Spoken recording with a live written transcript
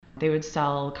they would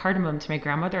sell cardamom to my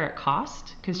grandmother at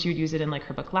cost because she would use it in like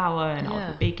her baklava and all of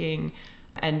her baking.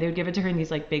 And they would give it to her in these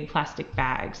like big plastic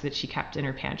bags that she kept in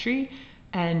her pantry.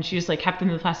 And she just like kept them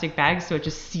in the plastic bags, so it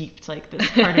just seeped like this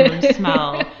cardamom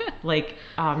smell, like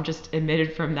just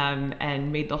emitted from them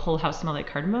and made the whole house smell like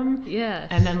cardamom. Yes.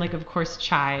 And then like of course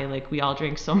chai, like we all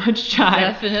drink so much chai.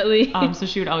 Definitely. So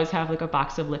she would always have like a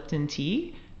box of Lipton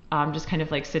tea, just kind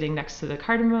of like sitting next to the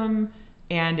cardamom,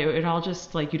 and it would all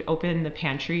just like you'd open the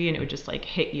pantry and it would just like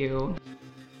hit you.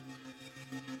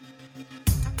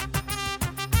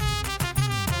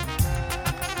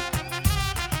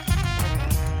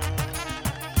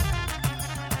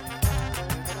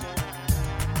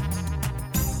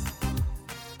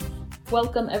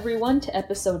 Welcome everyone to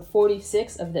episode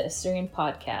 46 of the Assyrian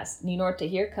Podcast. Ninorta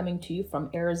here, coming to you from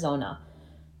Arizona.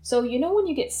 So you know when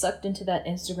you get sucked into that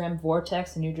Instagram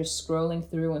vortex and you're just scrolling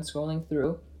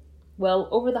through? Well,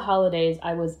 over the holidays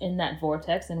I was in that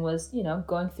vortex and was,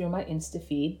 going through my Insta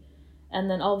feed.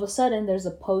 And then all of a sudden there's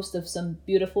a post of some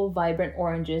beautiful vibrant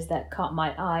oranges that caught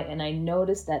my eye, and I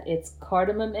noticed that it's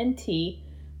Cardamom and Tea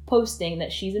posting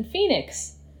that she's in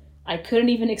Phoenix. I couldn't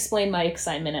even explain my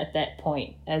excitement at that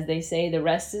point. As they say, the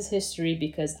rest is history,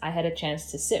 because I had a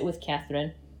chance to sit with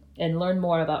Catherine and learn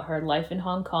more about her life in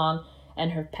Hong Kong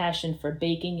and her passion for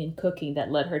baking and cooking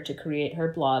that led her to create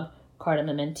her blog,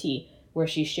 Cardamom and Tea, where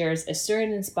she shares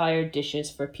Assyrian-inspired dishes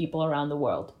for people around the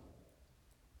world.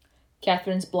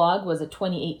 Catherine's blog was a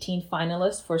 2018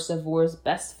 finalist for Savour's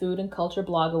Best Food and Culture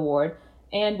Blog Award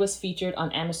and was featured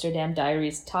on Amsterdam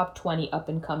Diary's Top 20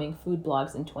 Up-and-Coming Food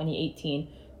Blogs in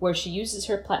 2018, where she uses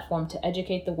her platform to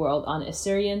educate the world on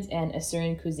Assyrians and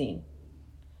Assyrian cuisine.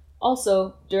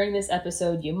 Also, during this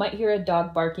episode, you might hear a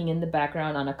dog barking in the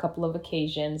background on a couple of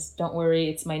occasions. Don't worry,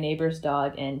 it's my neighbor's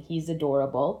dog and he's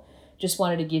adorable. Just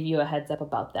wanted to give you a heads up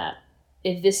about that.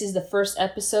 If this is the first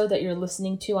episode that you're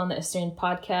listening to on the Assyrian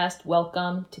Podcast,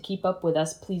 welcome. To keep up with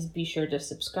us, please be sure to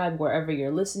subscribe wherever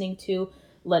you're listening to.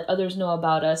 Let others know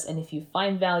about us, and if you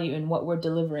find value in what we're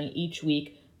delivering each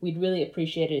week, we'd really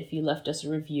appreciate it if you left us a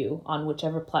review on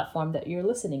whichever platform that you're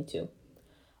listening to.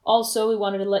 Also, we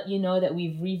wanted to let you know that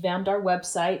we've revamped our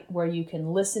website, where you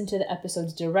can listen to the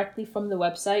episodes directly from the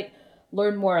website,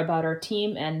 learn more about our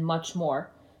team, and much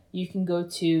more. You can go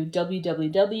to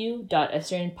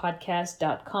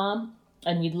www.assyrianpodcast.com,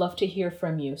 and we'd love to hear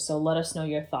from you, so let us know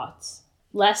your thoughts.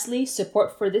 Lastly,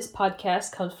 support for this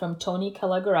podcast comes from Tony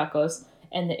Kalagarakos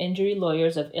and the Injury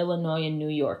Lawyers of Illinois and New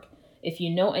York. If you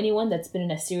know anyone that's been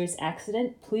in a serious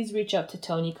accident, please reach out to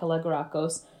Tony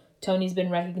Kalagarakos. Tony's been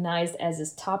recognized as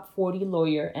a top 40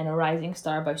 lawyer and a rising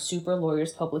star by Super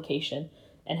Lawyers publication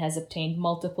and has obtained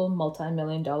multiple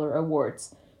multi-million-dollar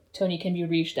awards. Tony can be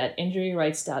reached at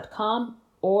injuryrights.com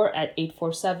or at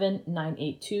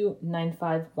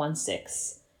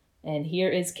 847-982-9516. And here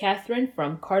is Catherine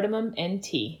from Cardamom and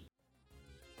Tea.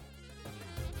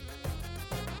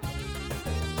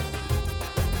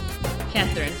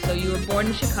 Catherine, so you were born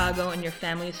in Chicago and your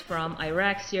family's from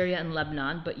Iraq, Syria, and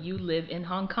Lebanon, but you live in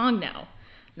Hong Kong now.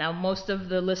 Now, most of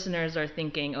the listeners are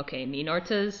thinking, okay,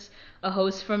 Ninorta's a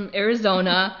host from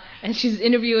Arizona, and she's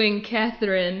interviewing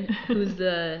Catherine, who's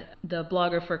the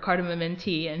blogger for Cardamom and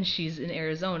Tea, and she's in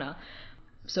Arizona.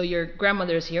 So your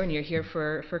grandmother's here, and you're here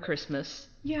for Christmas.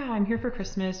 Yeah, I'm here for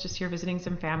Christmas, just here visiting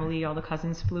some family. All the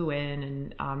cousins flew in,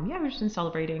 and we've just been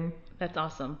celebrating. That's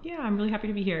awesome. Yeah, I'm really happy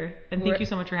to be here, and thank you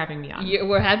so much for having me on.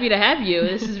 We're happy to have you.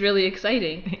 This is really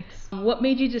exciting. Thanks. What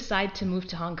made you decide to move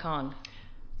to Hong Kong?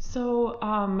 So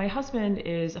my husband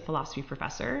is a philosophy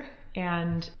professor,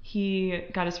 and he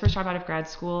got his first job out of grad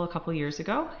school a couple years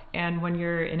ago. And when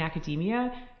you're in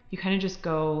academia, you kind of just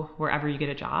go wherever you get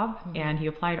a job. Mm-hmm. And he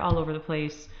applied all over the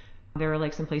place. There were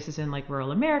like some places in like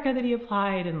rural America that he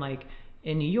applied, and like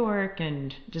in New York,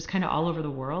 and just kind of all over the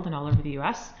world and all over the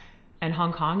US. And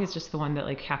Hong Kong is just the one that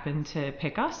like happened to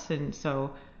pick us. And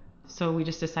so we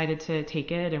just decided to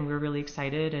take it, and we were really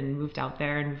excited and moved out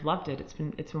there, and we've loved it. It's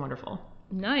been wonderful.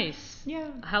 Nice. Yeah.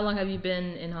 How long have you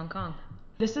been in Hong Kong?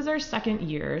 This is our second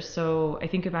year, so I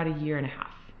think about a year and a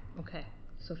half. Okay.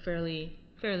 So fairly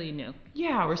new.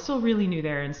 Yeah, we're still really new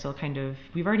there, and still kind of,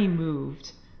 we've already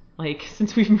moved like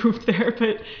since we've moved there,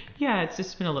 but yeah, it's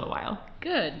just been a little while.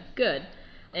 Good.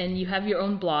 And you have your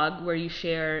own blog where you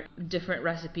share different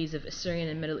recipes of Assyrian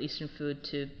and Middle Eastern food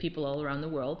to people all around the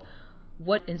world.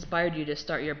 What inspired you to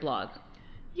start your blog?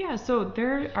 Yeah, so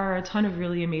there are a ton of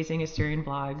really amazing Assyrian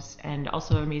blogs and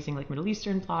also amazing like Middle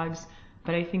Eastern blogs,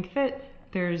 but I think that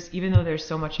even though there's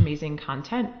so much amazing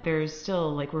content, there's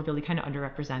still like we're really kind of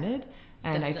underrepresented,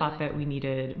 and Definitely. I thought that we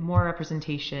needed more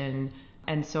representation.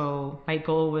 And so my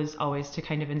goal was always to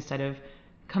kind of, instead of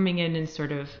coming in and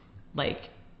sort of like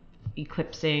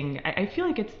eclipsing. I feel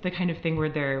like it's the kind of thing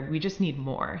where we just need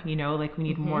more, you know, like we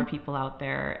need more people out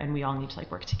there, and we all need to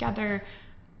like work together.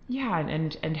 Yeah,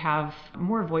 and have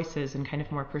more voices and kind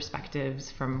of more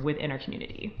perspectives from within our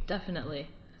community. Definitely.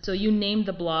 So you named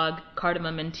the blog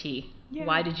Cardamom and Tea. Yeah.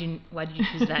 Why did you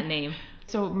choose that name?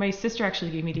 So my sister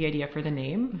actually gave me the idea for the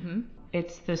name.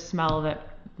 It's the smell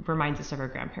that reminds us of our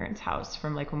grandparents' house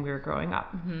from like when we were growing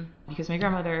up. Because my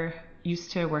grandmother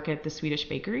used to work at the Swedish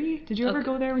bakery. Did you ever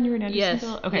go there when you were in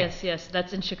Andersonville? Yes.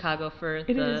 That's in Chicago for It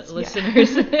the is,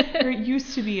 listeners. Or it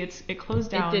used to be. It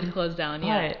closed down. It did close down,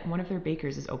 yeah. But one of their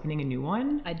bakers is opening a new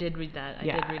one. I did read that. I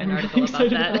Yeah, did read I'm an article really about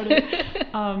excited that.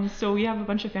 about it. So we have a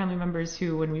bunch of family members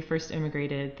who, when we first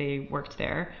immigrated, they worked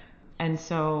there. And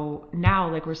so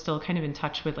now, like, we're still kind of in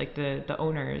touch with like the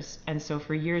owners. And so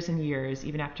for years and years,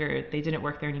 even after they didn't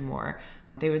work there anymore,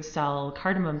 they would sell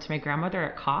cardamom to my grandmother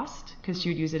at cost, because she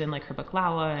would use it in like her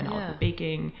baklava and all of her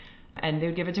baking. And they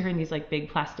would give it to her in these like big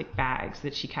plastic bags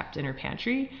that she kept in her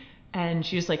pantry. And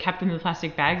she just like kept them in the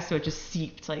plastic bags, so it just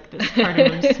seeped like this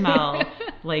cardamom smell,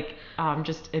 like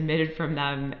just emitted from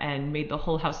them, and made the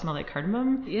whole house smell like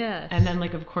cardamom. Yes. And then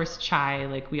like of course chai,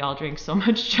 like we all drink so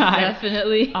much chai.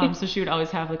 Definitely. So she would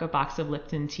always have like a box of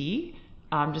Lipton tea,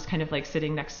 just kind of like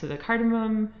sitting next to the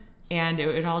cardamom. And it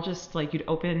would all just like, you'd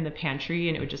open the pantry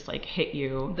and it would just like hit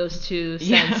you. Those two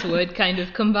scents would kind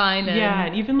of combine.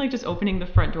 And even like just opening the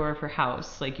front door of her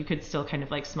house, like you could still kind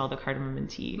of like smell the cardamom and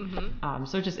tea.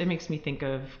 So it makes me think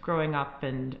of growing up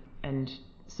and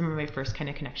some of my first kind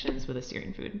of connections with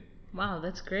Assyrian food. Wow,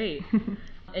 that's great.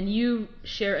 And you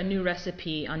share a new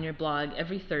recipe on your blog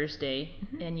every Thursday,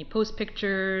 and you post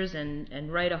pictures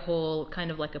and write a whole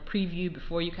kind of like a preview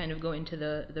before you kind of go into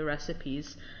the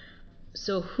recipes.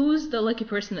 So who's the lucky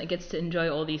person that gets to enjoy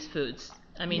all these foods?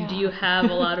 I mean, do you have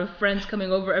a lot of friends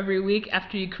coming over every week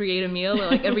after you create a meal? Or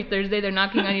like every Thursday they're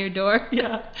knocking on your door?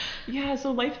 Yeah,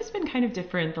 so life has been kind of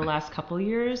different the last couple of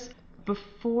years.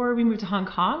 Before we moved to Hong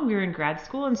Kong, we were in grad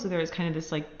school, and so there was kind of this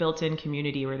like built-in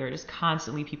community where there were just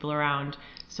constantly people around.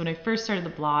 So when I first started the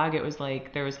blog, it was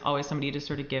like there was always somebody to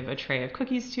sort of give a tray of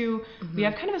cookies to. We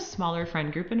have kind of a smaller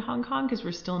friend group in Hong Kong because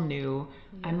we're still new.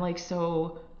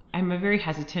 I'm a very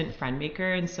hesitant friend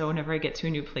maker, and so whenever I get to a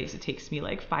new place, it takes me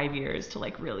like 5 years to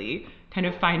like really kind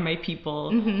of find my people.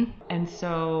 And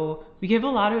so we give a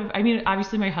lot of, I mean,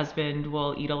 obviously my husband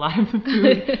will eat a lot of the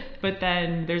food, but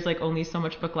then there's like only so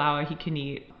much baklava he can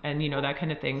eat, and you know, that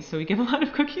kind of thing. So we give a lot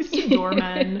of cookies to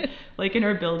doormen like in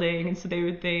our building, and so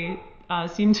they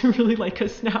seem to really like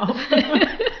us now.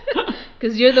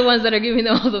 Because you're the ones that are giving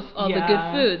them all the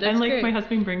good food. That's and like great. my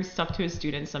husband brings stuff to his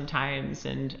students sometimes,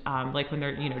 and like when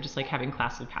they're, you know, just like having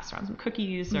class, we'll pass around some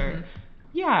cookies or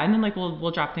and then like we'll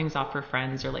drop things off for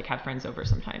friends or like have friends over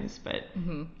sometimes. But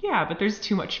but there's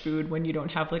too much food when you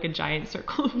don't have like a giant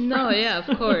circle of friends. No, yeah,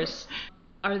 of course.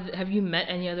 Have you met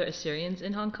any other Assyrians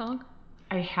in Hong Kong?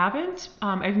 I haven't.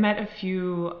 I've met a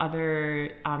few other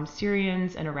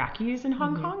Syrians and Iraqis in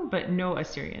Hong Kong, but no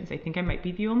Assyrians. I think I might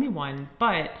be the only one.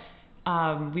 But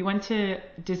we went to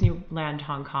Disneyland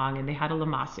Hong Kong, and they had a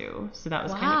lamasu, so that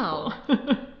was kind of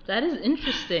cool. That is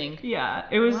interesting. Yeah,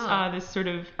 it was this sort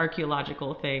of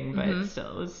archaeological thing, but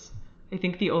still, it was, I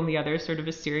think, the only other sort of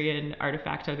Assyrian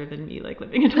artifact other than me, like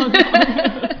living in Hong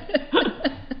Kong.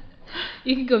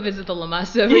 You can go visit the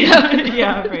lamasu every now and then.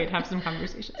 Yeah, right. Have some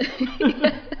conversations.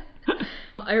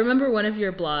 I remember one of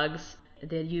your blogs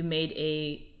that you made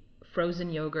a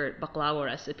frozen yogurt baklava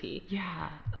recipe. Yeah.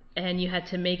 And you had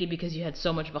to make it because you had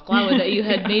so much baklava that you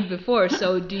had made before.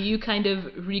 So do you kind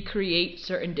of recreate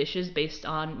certain dishes based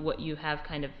on what you have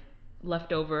kind of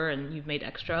left over and you've made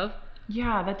extra of?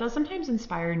 Yeah, that does sometimes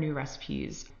inspire new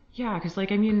recipes. Yeah, because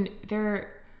like, I mean,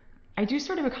 I do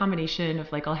sort of a combination of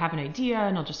like, I'll have an idea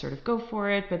and I'll just sort of go for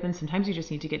it. But then sometimes you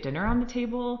just need to get dinner on the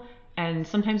table. And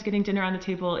sometimes getting dinner on the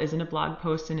table isn't a blog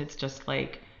post, and it's just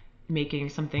like making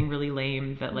something really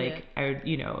lame that like,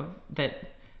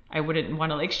 I wouldn't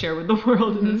want to like share with the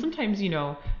world. And then sometimes, you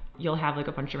know, you'll have like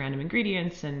a bunch of random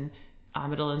ingredients, and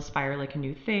it'll inspire like a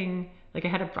new thing. Like I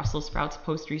had a Brussels sprouts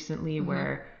post recently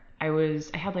where I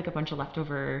had like a bunch of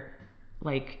leftover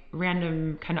like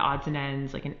random kind of odds and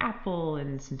ends, like an apple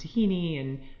and some tahini,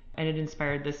 and it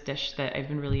inspired this dish that I've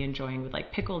been really enjoying with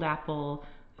like pickled apple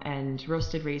and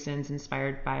roasted raisins,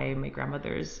 inspired by my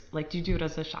grandmother's, like, do you do it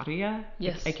as a sharia?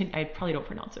 Yes. I probably don't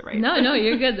pronounce it right. No,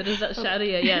 you're good. That is that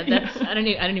sharia. Yeah, that's I don't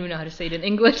even know how to say it in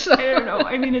English. So. I don't know.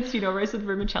 I mean, it's, you know, rice with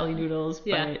vermicelli noodles,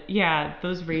 but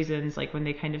those raisins, like when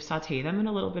they kind of saute them in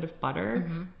a little bit of butter,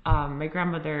 my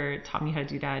grandmother taught me how to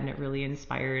do that, and it really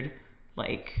inspired,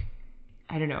 like,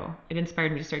 I don't know, it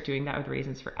inspired me to start doing that with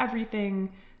raisins for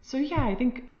everything. So yeah, I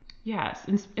think yes,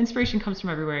 inspiration comes from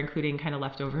everywhere, including kind of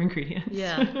leftover ingredients.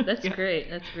 Yeah, that's great.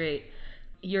 That's great.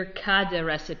 Your kade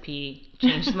recipe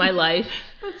changed my life.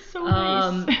 That's so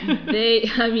nice.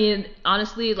 I mean,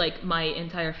 honestly, like my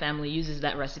entire family uses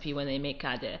that recipe when they make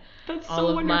kade. That's so All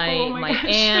of wonderful. Oh my gosh.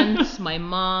 aunts, my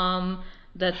mom.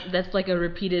 That's like a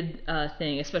repeated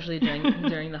thing, especially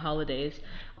during the holidays.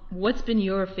 What's been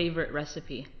your favorite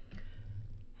recipe?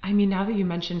 I mean, now that you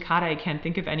mentioned kade, I can't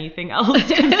think of anything else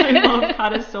because I love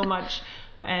kade so much.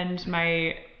 And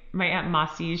my aunt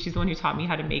Masi, she's the one who taught me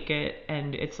how to make it,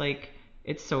 and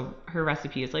her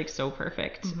recipe is like so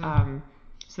perfect. So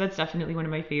that's definitely one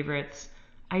of my favorites.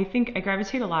 I think I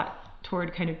gravitate a lot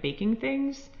toward kind of baking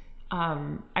things.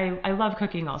 I love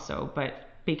cooking also, but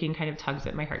baking kind of tugs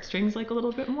at my heartstrings like a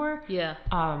little bit more. Yeah.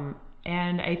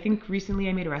 And I think recently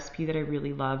I made a recipe that I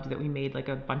really loved that we made like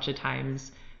a bunch of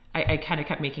times. I kind of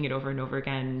kept making it over and over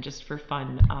again just for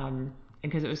fun. And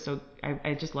because it was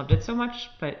I just loved it so much.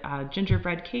 But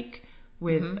gingerbread cake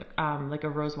with like a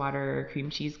rosewater cream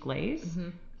cheese glaze.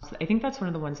 So I think that's one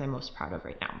of the ones I'm most proud of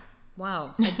right now.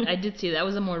 Wow. I did see that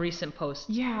was a more recent post.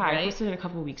 Yeah, right? I posted it a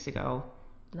couple of weeks ago.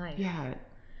 Nice. Yeah.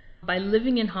 By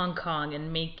living in Hong Kong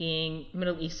and making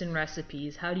Middle Eastern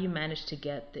recipes, how do you manage to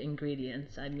get the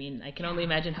ingredients? I mean, I can only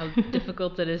imagine how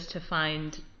difficult it is to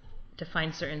find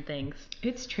certain things.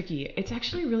 It's tricky. It's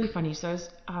actually really funny. So I was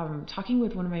talking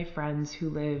with one of my friends who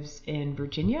lives in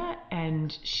Virginia,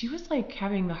 and she was like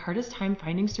having the hardest time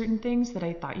finding certain things that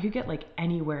I thought you could get like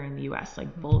anywhere in the US,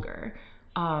 like bulgur.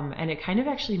 And it kind of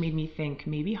actually made me think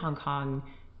maybe Hong Kong,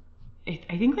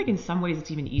 I think like in some ways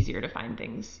it's even easier to find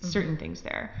things, certain things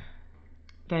there.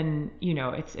 Then, you know,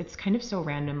 it's kind of so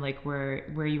random, like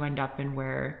where you end up and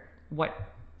what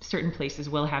certain places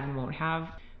will have and won't have.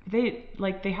 They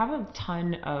have a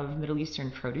ton of Middle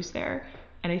Eastern produce there,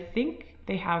 and I think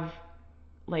they have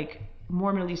like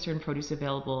more Middle Eastern produce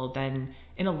available than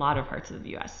in a lot of parts of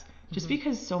the US. Just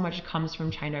because so much comes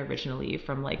from China originally,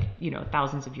 from like, you know,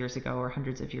 thousands of years ago or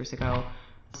hundreds of years ago.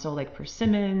 So like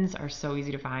persimmons are so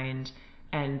easy to find,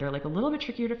 and they're like a little bit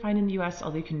trickier to find in the US,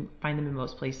 although you can find them in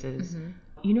most places.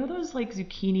 You know those like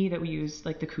zucchini that we use,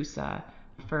 like the kusa,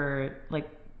 for like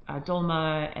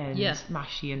dolma and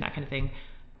mashi and that kind of thing?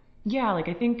 Yeah, like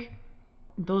I think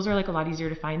those are like a lot easier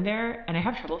to find there, and I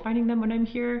have trouble finding them when I'm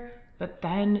here. But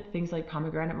then things like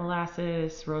pomegranate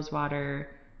molasses, rosewater,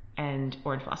 and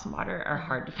orange blossom water are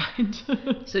hard to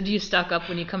find. So do you stock up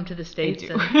when you come to the States? I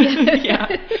do.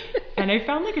 Yeah. And I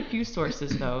found like a few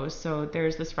sources though. So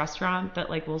there's this restaurant that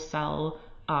like will sell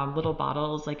little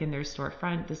bottles like in their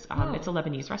storefront. It's a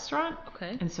Lebanese restaurant.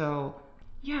 Okay. And so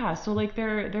yeah, so like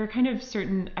they're kind of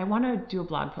certain. I want to do a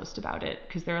blog post about it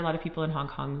because there are a lot of people in Hong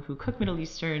Kong who cook Middle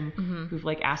Eastern who've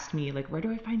like asked me like, where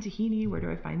do I find tahini? Where do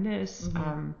I find this?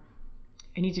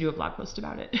 I need to do a blog post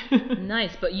about it.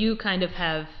 Nice, but you kind of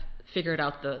have figured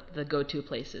out the go-to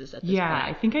places at this point. point.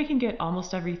 I think I can get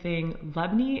almost everything.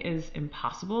 Lebni is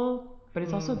impossible, but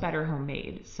it's also better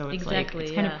homemade. So it's like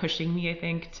it's kind of pushing me, I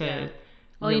think, to. Yeah.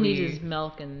 All you need is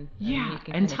milk and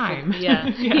time. Yeah.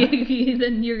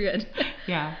 Then you're good.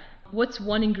 Yeah. What's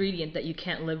one ingredient that you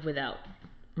can't live without?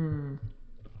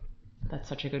 That's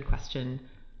such a good question.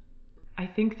 I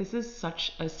think this is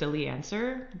such a silly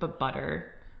answer, but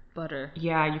butter. Butter.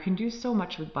 Yeah, you can do so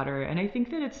much with butter, and I think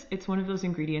that it's one of those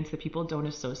ingredients that people don't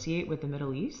associate with the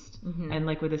Middle East and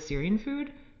like with Assyrian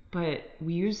food, but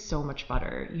we use so much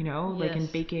butter, you know, like in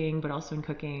baking, but also in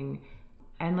cooking.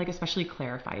 And like especially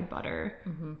clarified butter,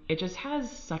 it just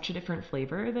has such a different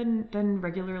flavor than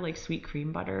regular like sweet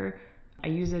cream butter. I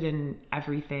use it in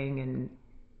everything, and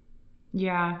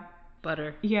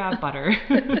butter. Yeah, butter.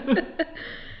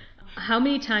 How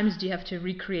many times do you have to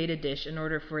recreate a dish in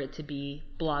order for it to be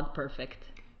blog perfect?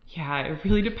 Yeah, it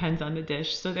really depends on the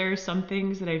dish. So there are some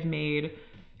things that I've made,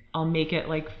 I'll make it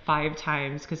like 5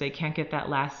 times because I can't get that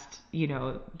last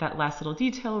little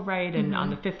detail right. And on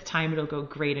the 5th time, it'll go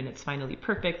great and it's finally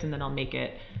perfect. And then I'll make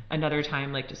it another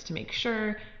time, like just to make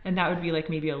sure. And that would be like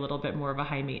maybe a little bit more of a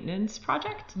high maintenance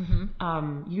project.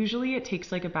 Usually it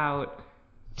takes like about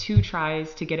 2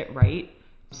 tries to get it right.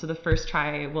 So the first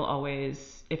try will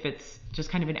always, if it's just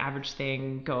kind of an average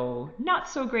thing, go not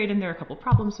so great and there are a couple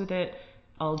problems with it.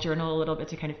 I'll journal a little bit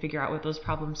to kind of figure out what those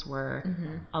problems were.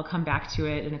 I'll come back to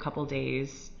it in a couple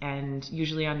days, and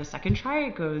usually on the second try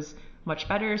it goes much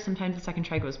better. Sometimes the second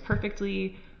try goes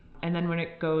perfectly, and then when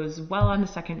it goes well on the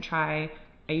second try,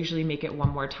 I usually make it one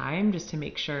more time just to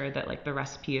make sure that like the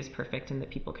recipe is perfect and that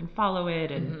people can follow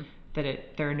it and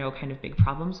that there are no kind of big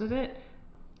problems with it.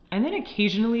 And then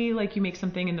occasionally, like, you make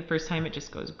something and the first time it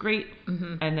just goes great.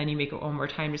 And then you make it one more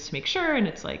time just to make sure. And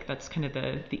it's like, that's kind of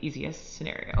the easiest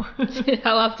scenario.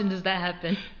 How often does that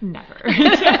happen? Never.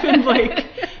 It's happened like,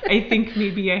 I think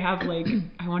maybe I have like,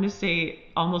 I want to say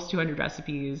almost 200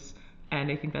 recipes. And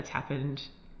I think that's happened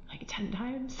like 10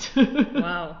 times.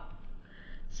 Wow.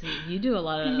 So you do a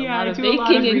lot of do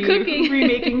baking and cooking.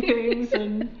 Remaking things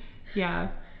and yeah.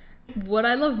 What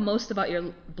I love most about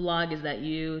your blog is that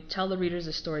you tell the readers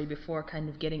a story before kind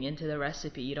of getting into the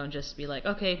recipe. You don't just be like,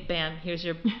 okay, bam,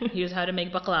 here's how to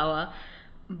make baklava.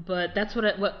 But that's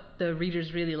what the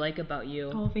readers really like about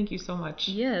you. Oh, thank you so much.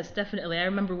 Yes, definitely. I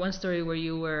remember one story where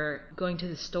you were going to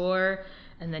the store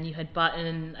and then you had bought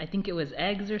in, I think it was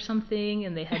eggs or something,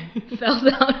 and they had fell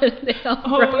down and they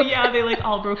all broke. Oh yeah, they like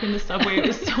all broke in the subway. It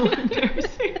was so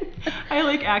embarrassing. I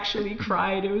like actually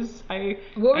cried. It was What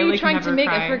were you like, trying to make?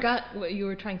 cry. I forgot what you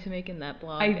were trying to make in that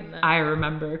blog. I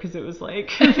remember because it was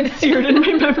like seared in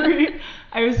my memory.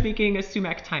 I was making a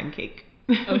sumac thyme cake.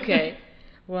 Okay.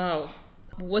 Wow.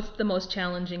 What's the most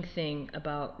challenging thing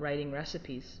about writing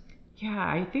recipes? Yeah,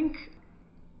 I think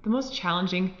the most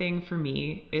challenging thing for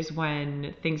me is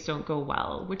when things don't go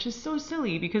well, which is so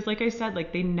silly because like I said,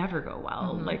 like they never go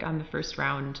well, like on the first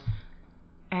round.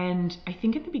 And I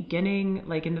think at the beginning,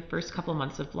 like in the first couple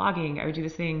months of blogging, I would do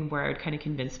this thing where I would kind of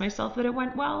convince myself that it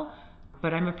went well,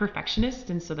 but I'm a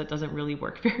perfectionist and so that doesn't really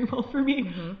work very well for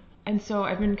me. And so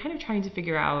I've been kind of trying to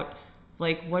figure out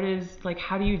like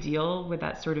how do you deal with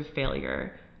that sort of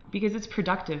failure? Because it's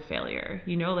productive failure,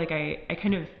 you know, like I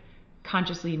kind of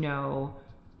consciously know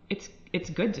it's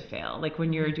good to fail. Like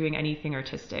when you're doing anything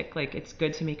artistic, like it's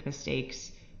good to make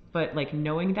mistakes, but like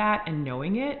knowing that and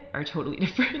knowing it are totally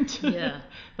different. Yeah.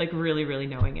 Like really, really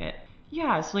knowing it.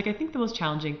 Yeah. So like I think the most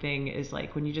challenging thing is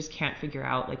like when you just can't figure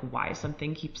out like why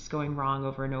something keeps going wrong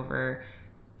over and over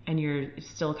and you're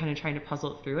still kind of trying to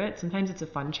puzzle through it. Sometimes it's a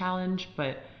fun challenge,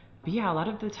 but yeah, a lot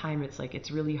of the time it's like it's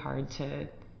really hard to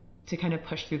kind of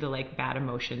push through the like bad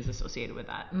emotions associated with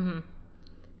that.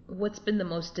 What's been the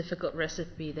most difficult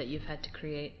recipe that you've had to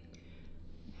create?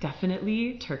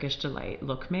 Definitely Turkish delight.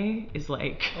 Lokme is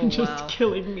like wow.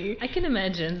 killing me. I can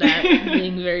imagine that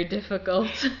being very difficult.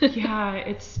 Yeah,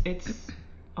 it's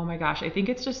oh my gosh. I think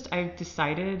it's just I've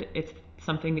decided it's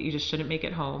something that you just shouldn't make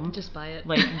at home. Just buy it.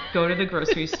 Like go to the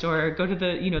grocery store, go to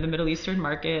the the Middle Eastern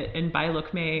market and buy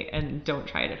lokme and don't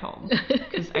try it at home.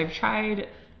 Because I've tried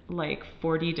like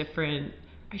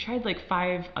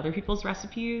 5 other people's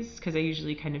recipes because I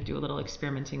usually kind of do a little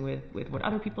experimenting with what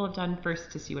other people have done first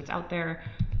to see what's out there.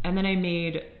 And then I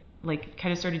made like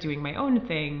kind of started doing my own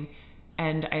thing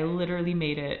and I literally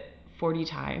made it 40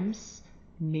 times,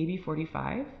 maybe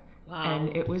 45. Wow.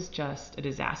 And it was just a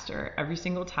disaster. Every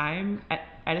single time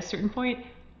at a certain point,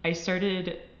 I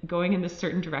started going in this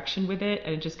certain direction with it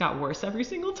and it just got worse every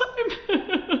single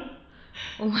time.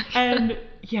 Oh my God. And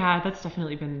yeah, that's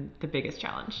definitely been the biggest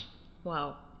challenge.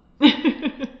 Wow.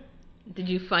 Did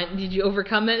you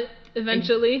overcome it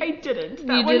eventually? I didn't.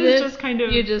 Just kind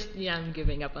of. I'm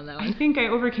giving up on that one. I think I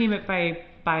overcame it by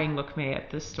buying lokme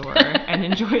at the store and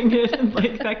enjoying it, and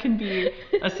like that can be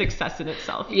a success in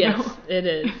itself. You know? It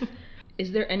is.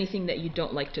 Is there anything that you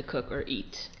don't like to cook or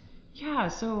eat? Yeah,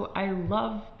 so I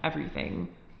love everything.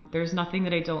 There's nothing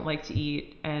that I don't like to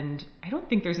eat, and I don't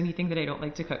think there's anything that I don't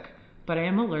like to cook. But I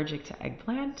am allergic to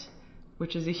eggplant,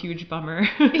 which is a huge bummer.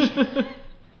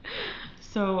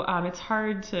 So it's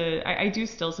hard to, I do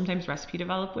still sometimes recipe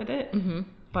develop with it,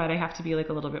 but I have to be like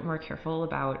a little bit more careful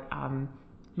about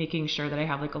making sure that I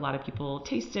have like a lot of people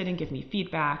taste it and give me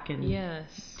feedback and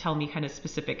tell me kind of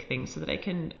specific things so that I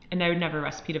can, and I would never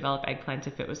recipe develop eggplant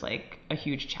if it was like a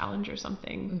huge challenge or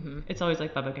something. It's always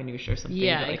like baba ganoush or something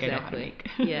that like I know how to make.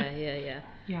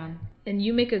 Yeah. And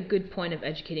you make a good point of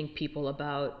educating people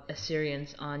about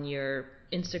Assyrians on your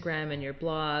Instagram and your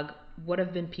blog. What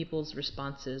have been people's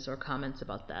responses or comments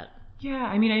about that? Yeah,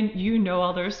 I mean,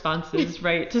 all the responses,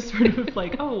 right? To sort of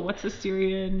like, oh, what's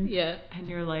Assyrian? Yeah. And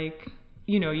you're like,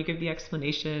 you give the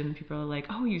explanation. People are like,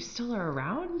 oh, you still are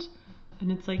around?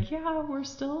 And it's like, yeah, we're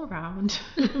still around.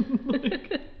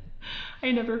 Like,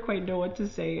 I never quite know what to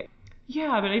say.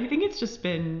 Yeah, but I think it's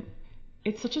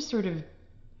such a sort of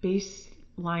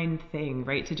baseline thing,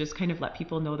 right? To just kind of let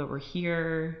people know that we're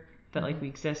here, that like we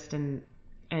exist, and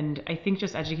I think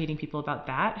just educating people about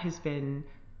that has been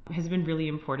really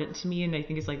important to me, and I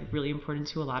think is like really important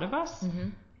to a lot of us.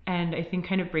 And I think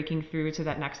kind of breaking through to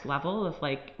that next level of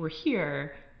like we're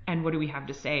here and what do we have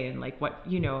to say and like what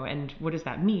and what does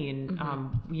that mean?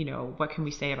 What can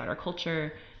we say about our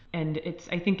culture? And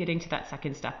I think getting to that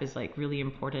second step is like really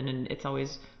important, and it's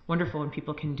always wonderful when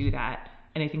people can do that.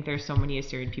 And I think there's so many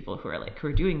Assyrian people who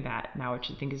are doing that now, which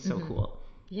I think is so cool.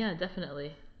 Yeah,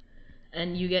 definitely.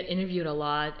 And you get interviewed a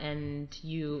lot, and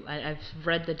I've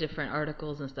read the different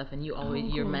articles and stuff, and you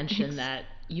Cool. mention Thanks. that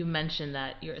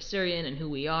you're Assyrian and who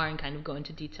we are, and kind of go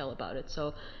into detail about it.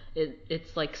 So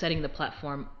it's like setting the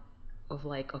platform of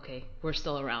like, okay, we're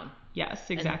still around. Yes,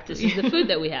 And exactly. this is the food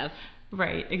that we have.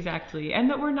 Right, exactly. And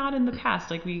that we're not in the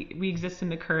past. Like we exist in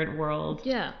the current world.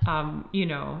 Yeah.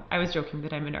 I was joking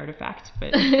that I'm an artifact,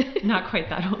 but not quite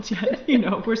that old yet.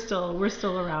 We're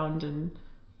still around, and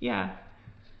yeah.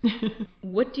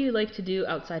 What do you like to do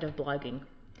outside of blogging?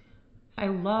 I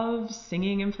love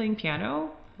singing and playing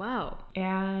piano, Wow.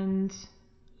 and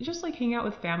just like hanging out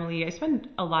with family. I spend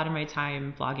a lot of my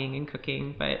time vlogging and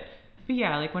cooking, but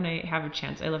yeah, like when I have a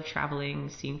chance, I love traveling,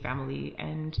 seeing family,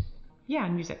 and yeah,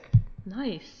 and music.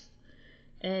 Nice.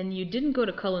 And you didn't go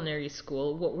to culinary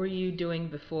school. What were you doing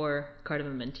before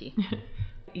Cardamom and Tea?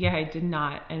 Yeah, I did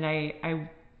not, and I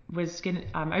was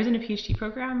I was in a PhD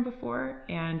program before,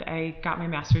 and I got my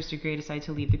master's degree. I decided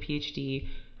to leave the PhD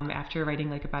after writing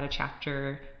like about a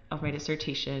chapter of my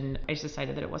dissertation. I just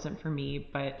decided that it wasn't for me,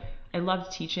 but I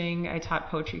loved teaching. I taught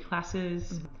poetry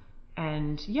classes,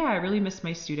 and yeah, I really miss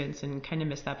my students and kind of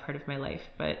miss that part of my life.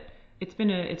 But it's been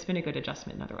a good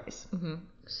adjustment otherwise. Mm-hmm.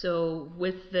 So,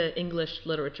 with the English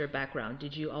literature background,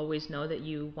 did you always know that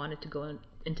you wanted to go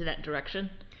into that direction?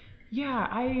 Yeah,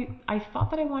 I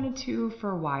thought that I wanted to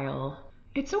for a while.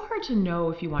 It's so hard to know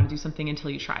if you want to do something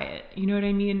until you try it. You know what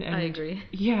I mean? And I agree.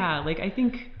 yeah, like I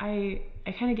think I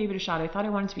kind of gave it a shot. I thought I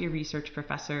wanted to be a research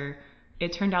professor.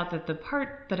 It turned out that the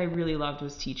part that I really loved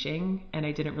was teaching, and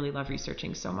I didn't really love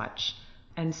researching so much.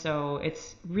 And so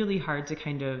it's really hard to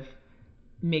kind of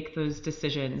make those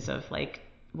decisions of like,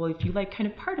 well, if you like kind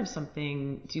of part of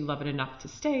something, do you love it enough to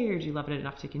stay, or do you love it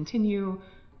enough to continue?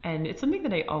 And it's something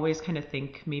that I always kind of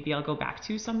think maybe I'll go back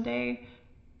to someday,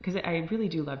 because I really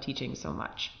do love teaching so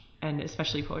much, and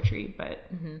especially poetry. But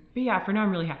yeah, for now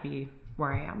I'm really happy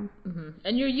where I am. Mm-hmm.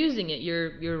 And you're using it.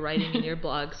 You're writing in your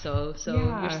blog, so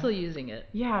Yeah. you're still using it.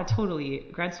 Yeah, totally.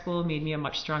 Grad school made me a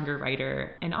much stronger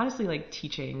writer, and honestly, like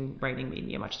teaching writing made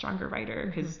me a much stronger writer,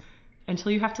 because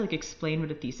until you have to like explain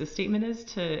what a thesis statement is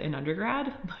to an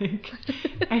undergrad, like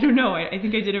I don't know. I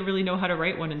think I didn't really know how to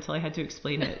write one until I had to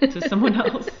explain it to someone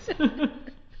else.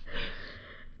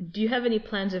 Do you have any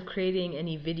plans of creating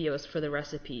any videos for the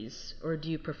recipes, or do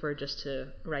you prefer just to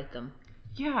write them?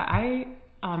 Yeah,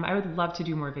 I would love to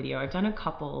do more video. I've done a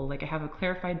couple. Like I have a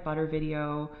clarified butter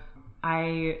video.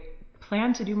 I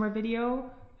plan to do more video.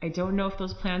 I don't know if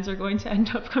those plans are going to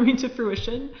end up coming to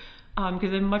fruition,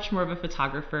 because I'm much more of a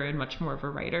photographer and much more of a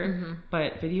writer.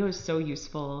 But video is so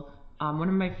useful. One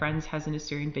of my friends has an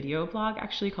Assyrian video blog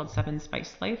actually called Seven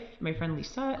Spice Life, my friend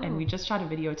Lisa, and we just shot a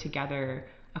video together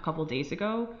a couple days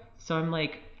ago. So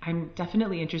I'm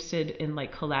definitely interested in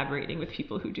like collaborating with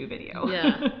people who do video.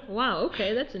 Yeah. Wow.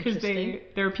 Okay, that's interesting. Because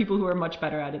there are people who are much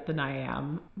better at it than I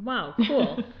am. Wow.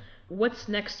 Cool. What's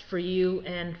next for you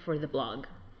and for the blog?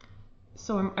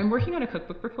 So I'm working on a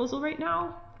cookbook proposal right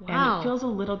now. Wow. And it feels a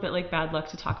little bit like bad luck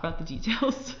to talk about the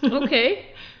details. Okay.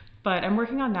 But I'm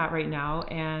working on that right now,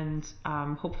 and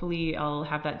hopefully I'll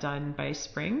have that done by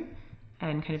spring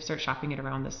and kind of start shopping it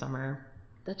around this summer.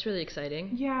 That's really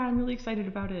exciting. Yeah, I'm really excited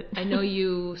about it. I know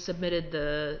you submitted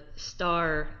the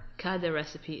star kade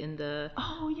recipe in the...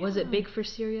 Oh, yeah. Was it Bake for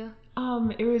Syria?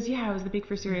 It was the Bake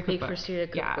for Syria cookbook. Bake for Syria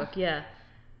cookbook, yeah.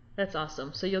 That's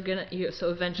awesome. So so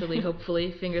eventually,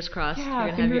 hopefully, fingers crossed, Yeah,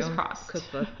 you're gonna have your own crossed.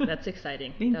 cookbook. That's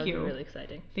exciting. Thank That you. would be really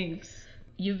exciting. Thanks.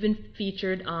 You've been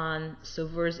featured on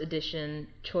Sauveurs Edition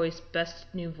Choice Best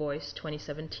New Voice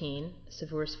 2017,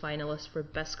 Sauveurs finalist for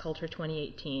Best Culture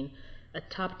 2018, a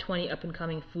top 20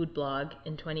 up-and-coming food blog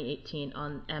in 2018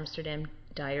 on Amsterdam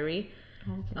Diary.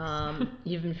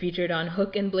 You've been featured on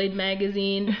Hook and Blade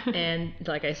magazine, and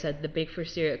like I said, the Bake for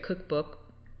Syria cookbook.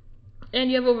 And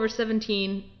you have over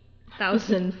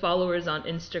 17,000 followers on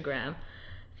Instagram.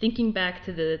 Thinking back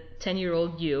to the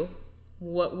 10-year-old you,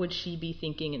 what would she be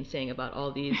thinking and saying about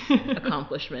all these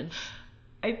accomplishments?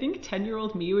 I think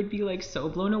 10-year-old me would be like so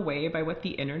blown away by what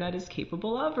the internet is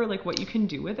capable of, or like what you can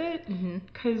do with it.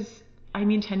 Because I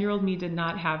mean, 10-year-old me did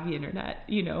not have the internet,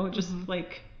 just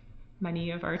like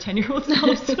many of our 10-year-old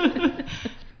selves.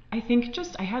 I think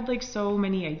I had like so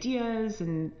many ideas,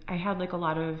 and I had like a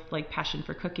lot of like passion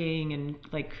for cooking and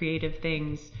like creative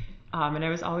things. And I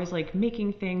was always like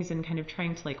making things and kind of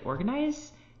trying to like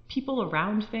organize people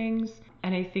around things.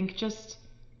 And I think just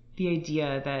the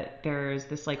idea that there's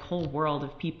this like whole world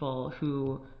of people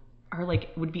who are like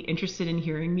would be interested in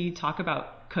hearing me talk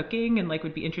about cooking, and like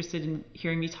would be interested in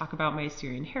hearing me talk about my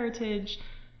Assyrian heritage,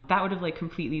 that would have like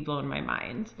completely blown my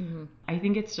mind. I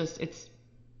think it's just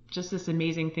this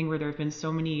amazing thing where there have been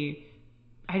so many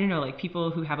I don't know, like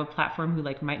people who have a platform who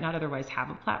like might not otherwise have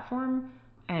a platform.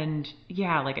 And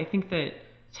yeah, like I think that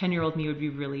 10-year-old me would be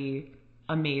really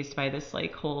amazed by this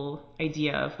like whole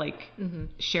idea of like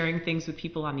sharing things with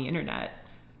people on the internet.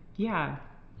 Yeah.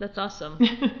 That's awesome.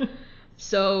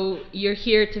 So you're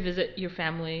here to visit your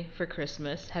family for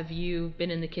Christmas. Have you been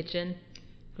in the kitchen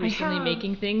recently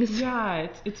making things? Yeah,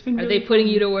 it's been Are really they putting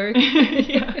fun. you to work?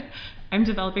 Yeah. I'm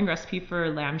developing recipe for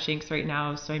lamb shanks right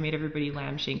now, so I made everybody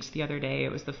lamb shanks the other day.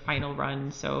 It was the final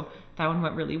run, so that one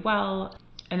went really well.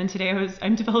 And then today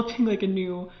I'm developing like a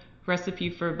new recipe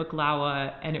for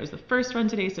baklava, and it was the first run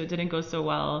today, so it didn't go so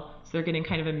well. So they're getting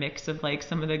kind of a mix of like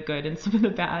some of the good and some of the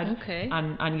bad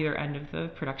on either end of the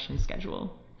production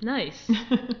schedule. Nice.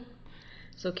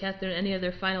 So Catherine, any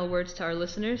other final words to our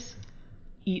listeners?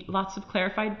 Eat lots of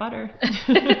clarified butter.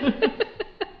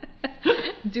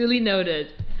 Duly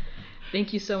noted.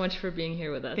 Thank you so much for being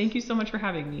here with us. Thank you so much for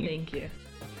having me. Thank you.